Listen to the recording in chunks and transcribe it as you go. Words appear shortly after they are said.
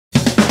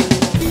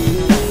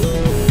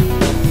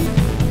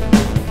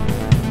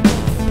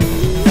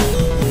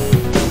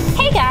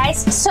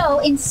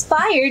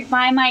Inspired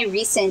by my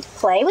recent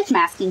play with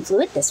masking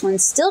fluid, this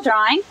one's still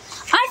drying,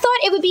 I thought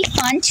it would be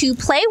fun to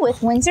play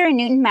with Winsor &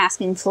 Newton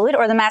masking fluid,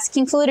 or the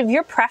masking fluid of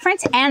your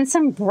preference, and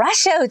some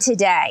Brusho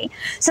today.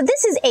 So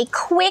this is a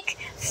quick,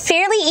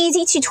 fairly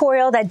easy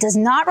tutorial that does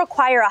not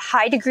require a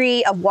high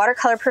degree of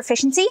watercolor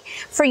proficiency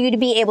for you to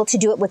be able to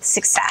do it with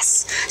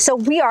success. So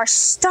we are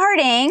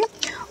starting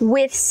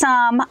with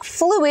some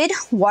fluid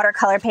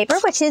watercolor paper,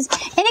 which is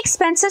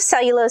inexpensive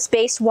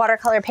cellulose-based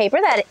watercolor paper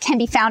that can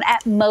be found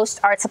at most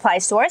art supply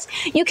stores.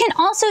 You can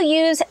also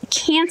use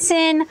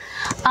Canson,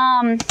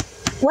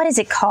 what is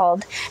it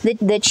called?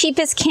 The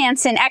cheapest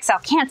Canson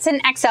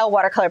XL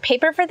watercolor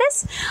paper for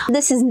this.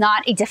 This is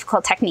not a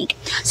difficult technique.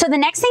 So the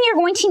next thing you're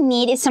going to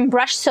need is some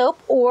brush soap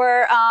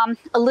or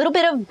a little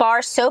bit of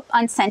bar soap,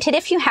 unscented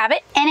if you have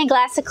it, and a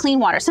glass of clean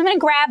water. So I'm gonna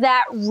grab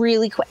that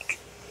really quick.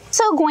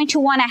 Also going to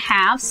want to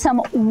have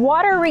some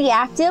water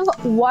reactive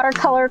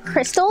watercolor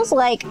crystals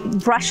like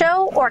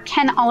Brusho or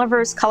Ken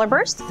Oliver's Color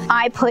Burst.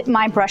 I put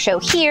my Brusho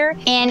here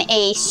in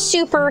a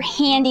super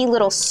handy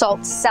little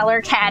salt cellar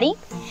caddy.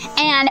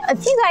 And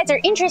if you guys are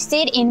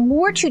interested in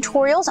more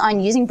tutorials on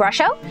using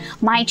Brusho,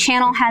 my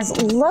channel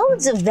has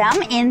loads of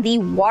them in the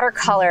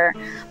watercolor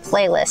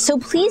playlist, so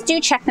please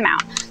do check them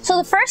out. So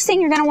the first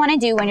thing you're going to want to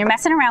do when you're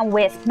messing around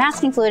with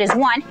masking fluid is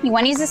 1, you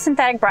want to use a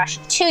synthetic brush,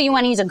 2, you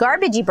want to use a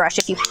garbagey brush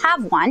if you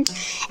have one,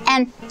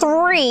 and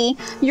 3,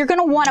 you're going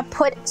to want to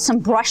put some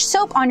brush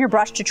soap on your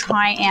brush to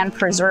try and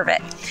preserve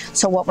it.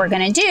 So what we're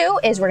going to do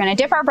is we're going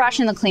to dip our brush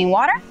in the clean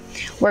water,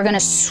 we're going to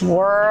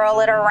swirl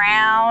it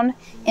around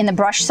in the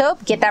brush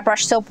soap, get that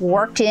brush soap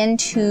worked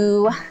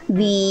into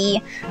the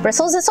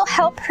bristles. This will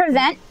help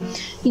prevent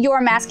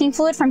your masking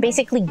fluid from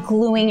basically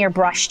gluing your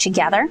brush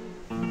together.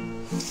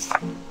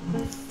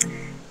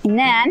 And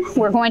then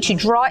we're going to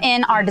draw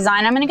in our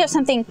design. I'm going to go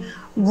something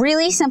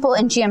really simple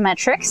and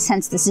geometric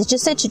since this is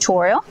just a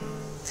tutorial.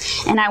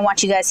 And I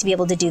want you guys to be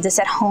able to do this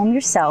at home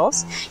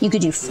yourselves. You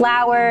could do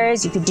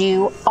flowers, you could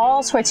do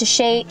all sorts of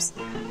shapes.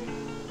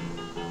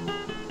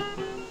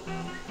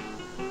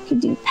 You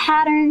could do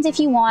patterns if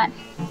you want.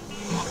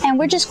 And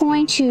we're just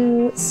going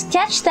to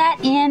sketch that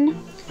in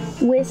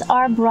with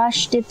our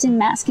brush dipped in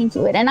masking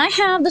fluid. And I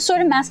have the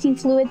sort of masking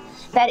fluid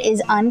that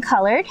is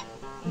uncolored.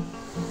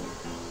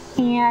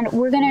 And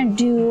we're gonna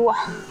do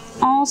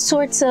all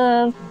sorts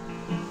of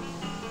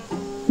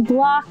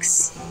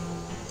blocks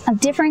of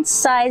different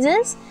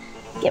sizes.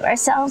 Give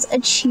ourselves a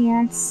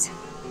chance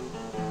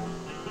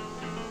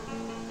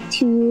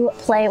to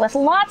play with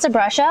lots of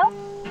Brusho.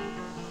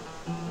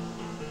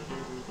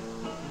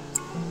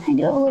 I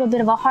do have a little bit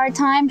of a hard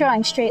time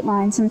drawing straight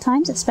lines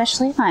sometimes,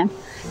 especially if I'm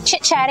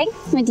chit-chatting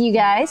with you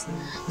guys.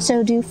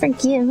 So do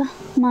forgive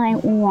my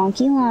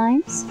wonky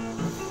lines.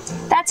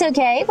 That's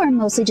okay, we're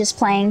mostly just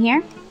playing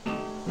here.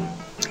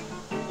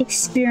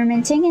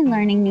 Experimenting and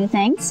learning new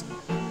things.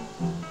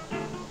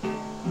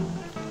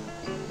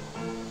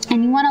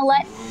 And you want to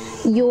let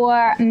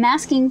your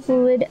masking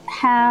fluid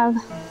have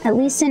at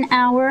least an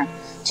hour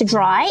to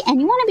dry, and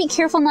you want to be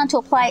careful not to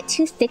apply it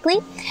too thickly,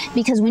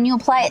 because when you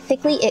apply it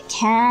thickly it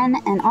can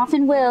and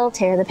often will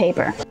tear the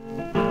paper.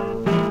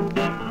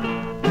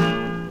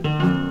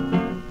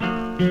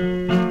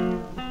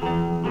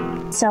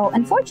 So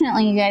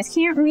unfortunately you guys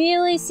can't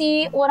really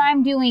see what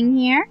I'm doing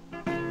here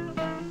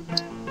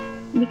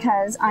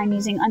because I'm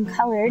using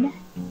uncolored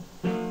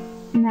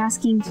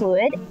masking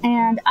fluid,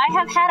 and I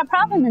have had a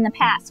problem in the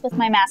past with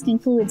my masking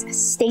fluids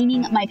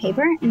staining my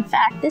paper. In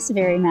fact, this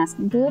very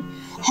masking fluid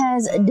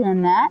has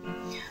done that.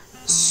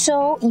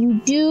 So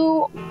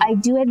I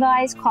do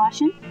advise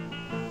caution.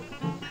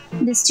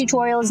 This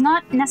tutorial is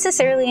not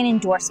necessarily an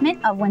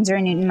endorsement of Winsor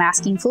 & Newton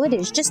masking fluid, it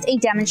is just a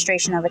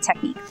demonstration of a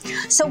technique.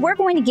 So we're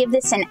going to give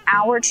this an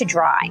hour to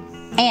dry.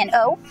 And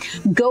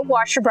go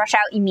wash your brush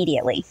out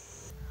immediately.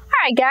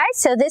 Alright guys,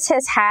 so this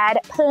has had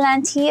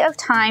plenty of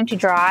time to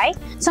dry.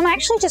 So I'm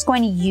actually just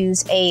going to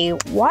use a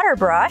water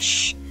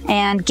brush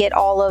and get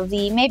all of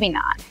the, maybe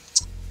not,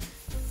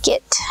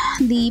 get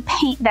the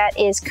paint that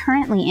is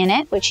currently in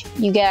it, which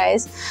you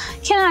guys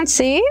cannot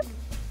see.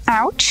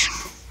 Ouch,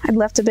 I'd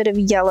left a bit of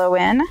yellow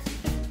in.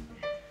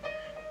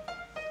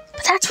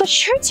 But that's what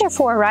shirts are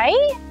for,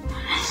 right?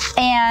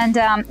 And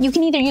you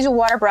can either use a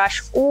water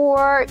brush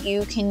or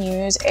you can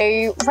use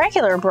a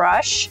regular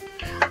brush.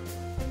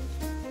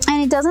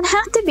 And it doesn't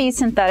have to be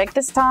synthetic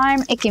this time.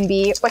 It can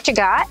be what you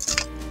got.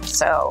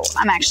 So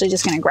I'm actually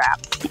just gonna grab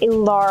a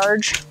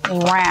large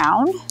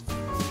round.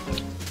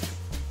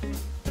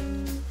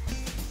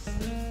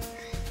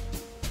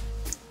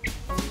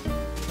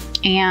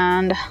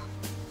 And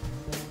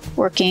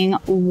working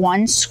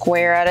one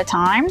square at a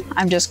time,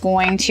 I'm just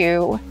going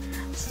to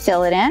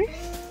fill it in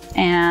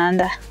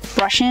and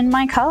brush in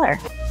my color.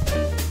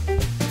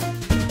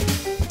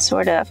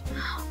 Sort of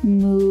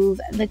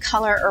move the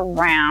color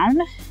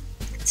around.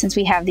 Since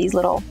we have these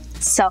little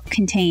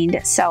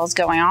self-contained cells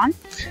going on,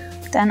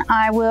 then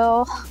I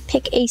will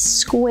pick a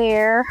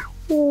square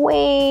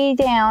way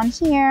down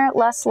here,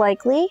 less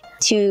likely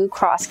to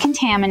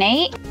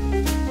cross-contaminate.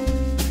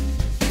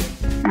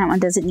 That one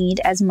doesn't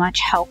need as much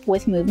help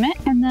with movement.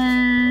 And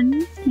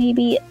then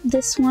maybe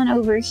this one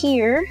over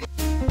here.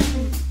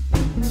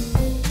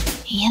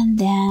 And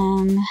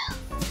then,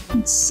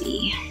 let's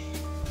see,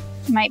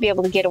 might be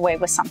able to get away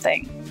with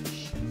something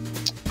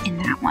in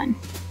that one.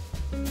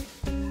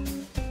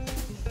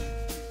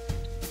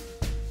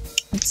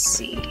 Let's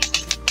see.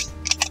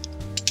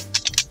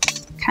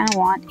 Kind of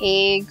want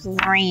a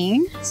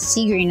green.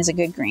 Sea green is a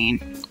good green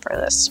for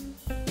this.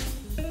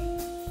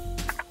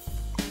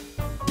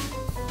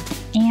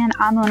 And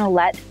I'm gonna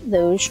let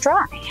those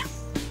dry.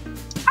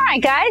 All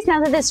right, guys,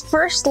 now that this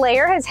first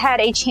layer has had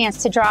a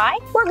chance to dry,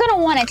 we're gonna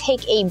wanna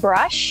take a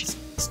brush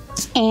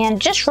and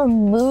just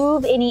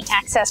remove any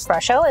excess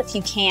Brusho if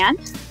you can.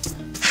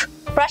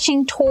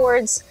 Brushing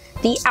towards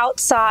the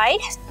outside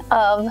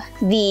of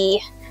the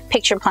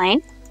picture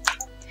plane.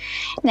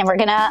 And then we're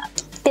gonna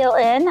fill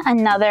in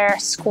another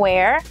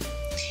square.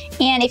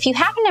 And if you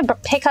happen to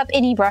pick up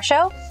any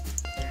Brusho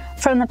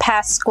from the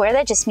past square,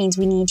 that just means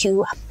we need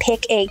to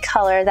pick a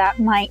color that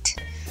might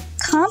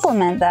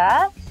complement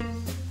that.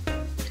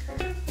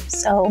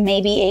 So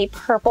maybe a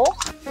purple.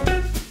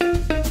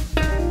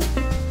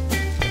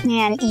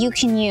 And you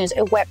can use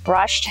a wet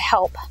brush to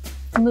help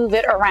move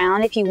it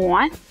around if you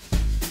want.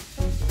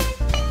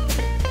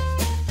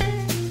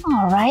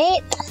 All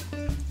right,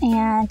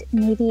 and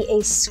maybe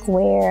a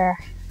square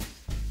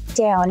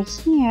down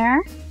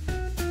here.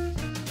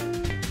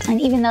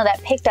 And even though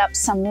that picked up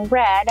some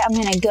red, I'm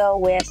gonna go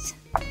with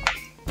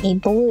a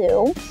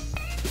blue.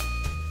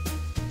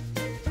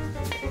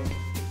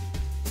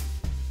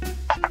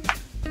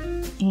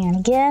 And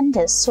again,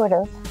 just sort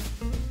of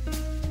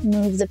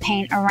move the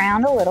paint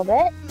around a little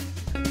bit.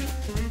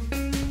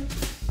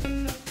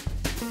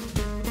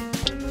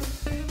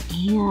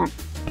 And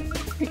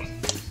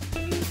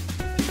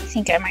I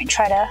think I might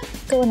try to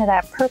go into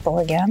that purple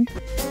again.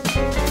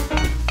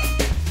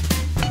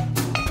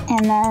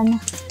 And then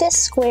this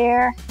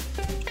square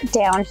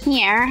down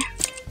here,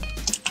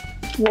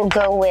 we'll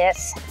go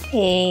with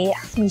a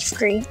leaf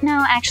green.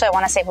 No, actually I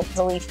want to save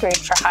the leaf green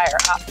for higher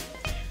up.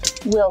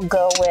 We'll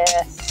go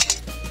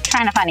with,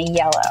 trying to find a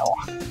yellow.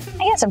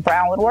 I guess a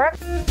brown would work.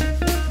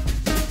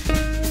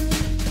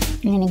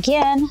 And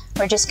again,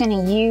 we're just going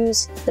to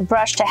use the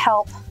brush to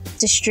help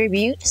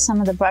distribute some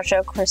of the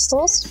Brusho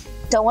crystals.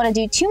 Don't want to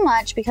do too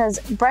much because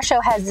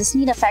Brusho has this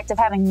neat effect of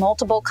having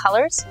multiple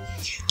colors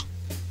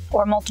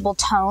or multiple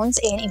tones,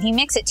 and if you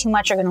mix it too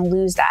much, you're going to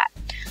lose that.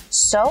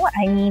 So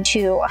I need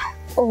to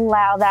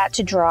allow that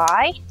to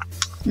dry.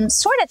 I'm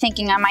sort of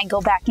thinking I might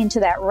go back into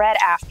that red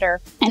after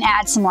and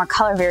add some more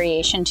color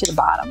variation to the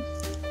bottom.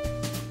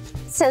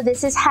 So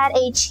this has had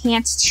a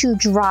chance to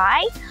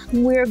dry.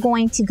 We're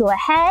going to go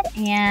ahead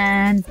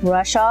and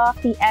brush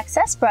off the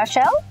excess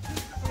Brusho,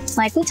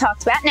 like we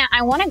talked about. Now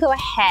I want to go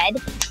ahead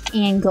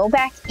and go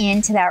back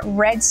into that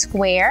red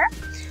square.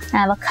 I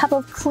have a cup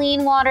of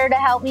clean water to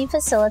help me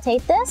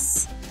facilitate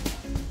this.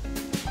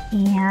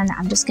 And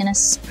I'm just gonna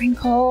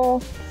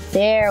sprinkle.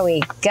 There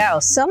we go,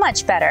 so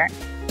much better.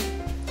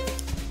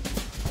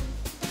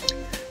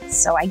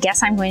 So I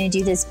guess I'm going to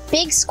do this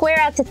big square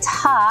at the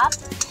top.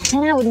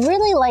 And I would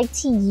really like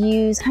to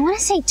use, I wanna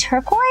say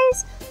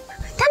turquoise?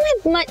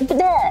 That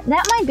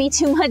might be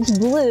too much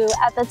blue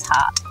at the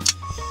top.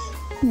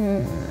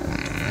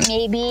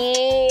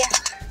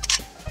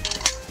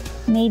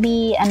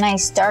 Maybe a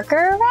nice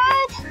darker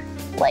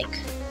red, like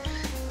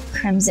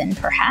crimson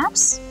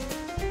perhaps.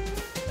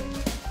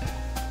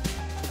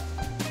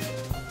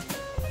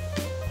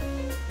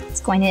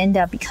 It's going to end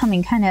up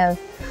becoming kind of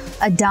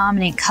a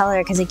dominant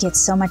color because it gets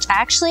so much.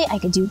 Actually, I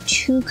could do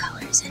two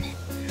colors in it.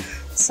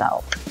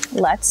 So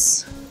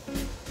let's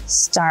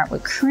start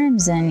with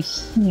crimson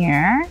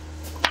here.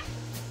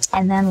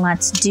 And then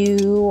let's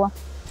do,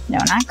 no,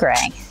 not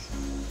gray,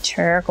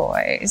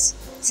 turquoise,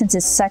 since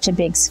it's such a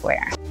big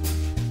square.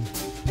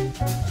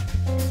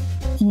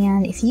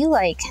 And if you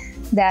like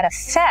that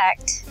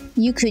effect,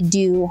 you could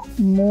do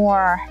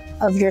more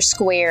of your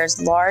squares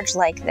large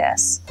like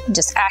this,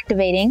 just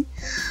activating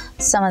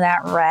some of that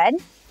red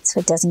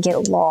so it doesn't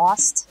get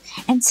lost.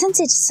 And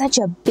since it's such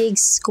a big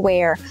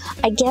square,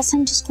 I guess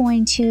I'm just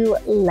going to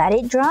let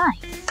it dry.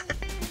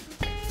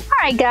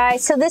 All right,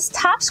 guys, so this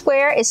top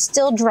square is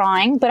still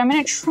drying, but I'm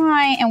gonna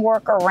try and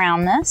work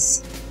around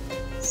this.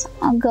 So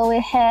I'll go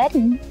ahead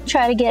and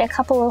try to get a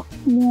couple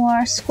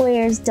more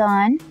squares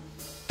done.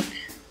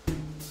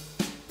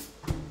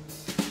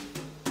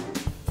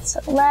 So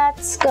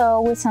let's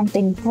go with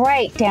something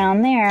bright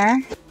down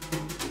there.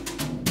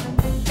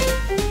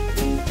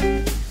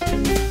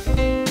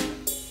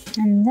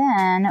 And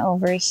then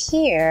over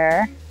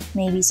here,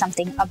 maybe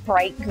something a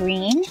bright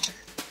green,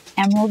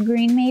 emerald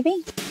green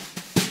maybe.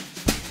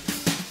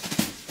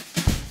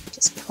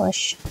 Just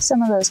push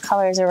some of those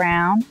colors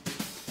around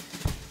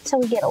so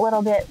we get a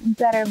little bit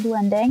better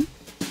blending.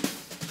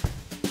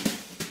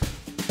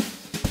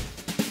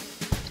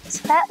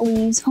 So that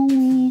leaves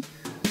only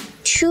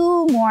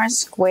 2 more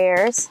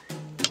squares.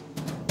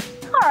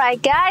 All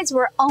right, guys,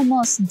 we're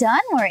almost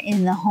done. We're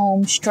in the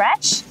home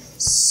stretch.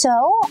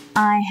 So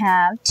I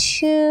have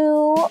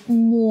 2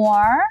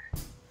 more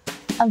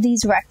of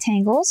these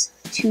rectangles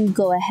to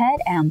go ahead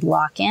and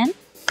block in.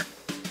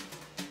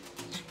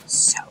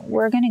 So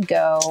we're gonna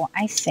go,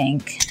 I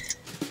think,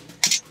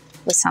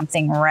 with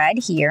something red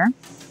here.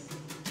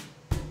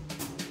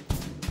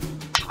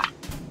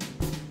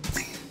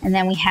 And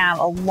then we have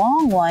a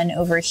long one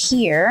over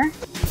here,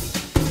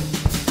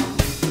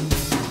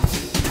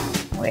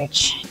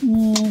 which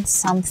needs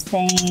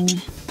something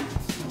a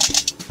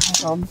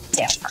little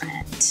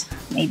different.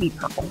 Maybe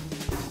purple,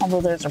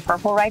 although there's a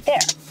purple right there.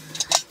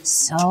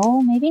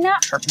 So maybe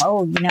not purple.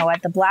 Oh, you know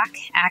what? The black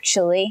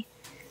actually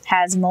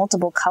has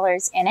multiple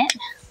colors in it.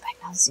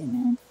 I'll zoom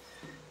in.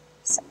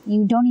 So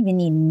you don't even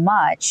need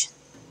much.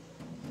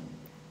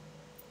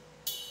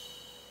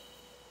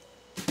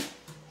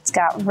 It's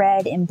got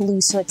red and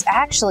blue, so it's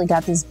actually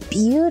got this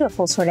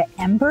beautiful sort of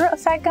ember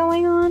effect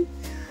going on.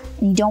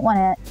 And you don't want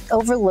to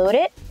overload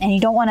it, and you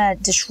don't want to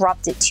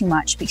disrupt it too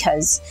much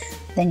because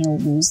then you'll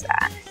lose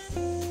that.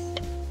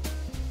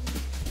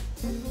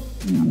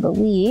 And I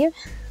believe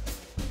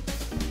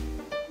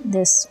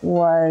this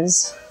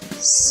was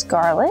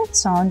scarlet,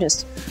 so I'm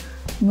just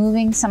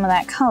moving some of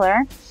that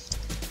color.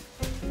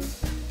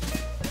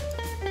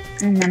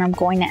 And then I'm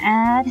going to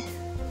add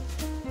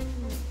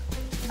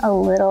a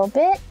little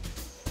bit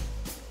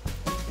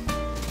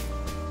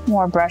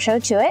more Brusho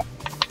to it.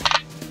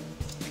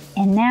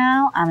 And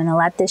now I'm gonna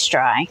let this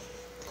dry.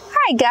 All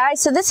right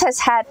guys, so this has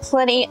had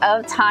plenty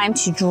of time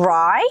to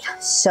dry.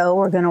 So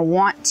we're gonna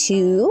want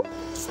to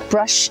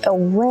brush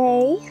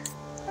away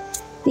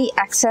the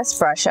excess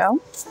Brusho.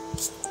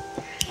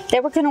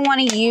 Then we're gonna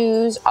wanna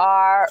use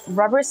our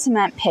rubber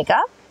cement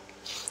pickup.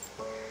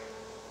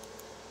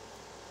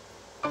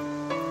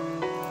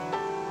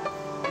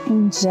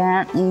 And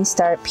gently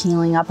start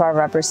peeling up our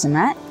rubber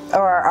cement,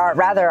 or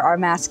rather our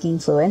masking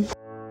fluid.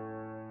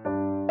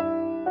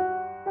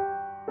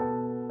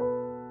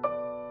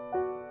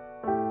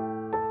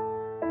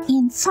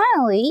 And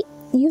finally,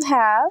 you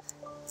have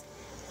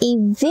a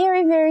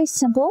very, very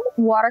simple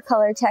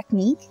watercolor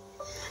technique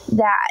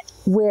that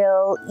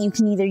you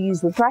can either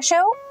use with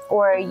Brusho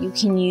or you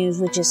can use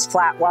with just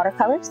flat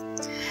watercolors.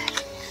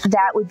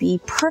 That would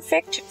be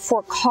perfect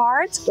for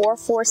cards or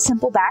for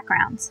simple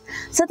backgrounds.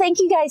 So thank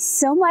you guys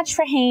so much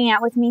for hanging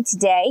out with me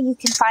today. You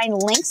can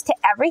find links to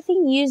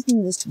everything used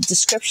in the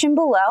description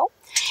below.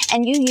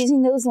 And you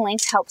using those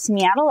links helps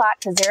me out a lot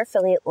because they're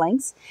affiliate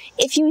links.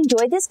 If you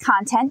enjoyed this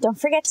content, don't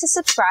forget to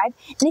subscribe.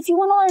 And if you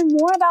want to learn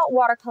more about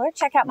watercolor,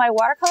 check out my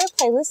watercolor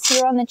playlist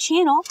here on the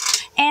channel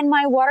and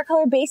my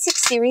watercolor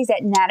basics series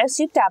at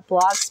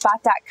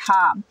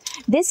natosoup.blogspot.com.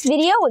 This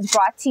video was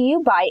brought to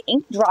you by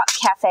Ink Drop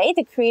Cafe,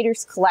 the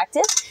Creators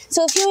Collective.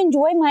 So if you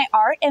enjoy my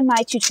art and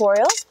my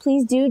tutorials,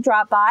 please do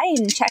drop by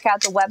and check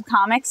out the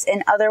webcomics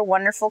and other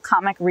wonderful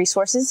comic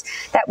resources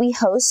that we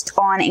host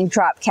on Ink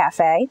Drop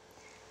Cafe.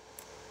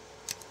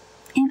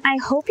 And I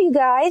hope you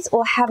guys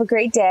will have a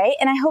great day,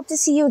 and I hope to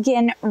see you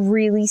again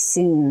really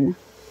soon.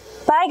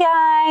 Bye,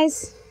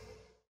 guys.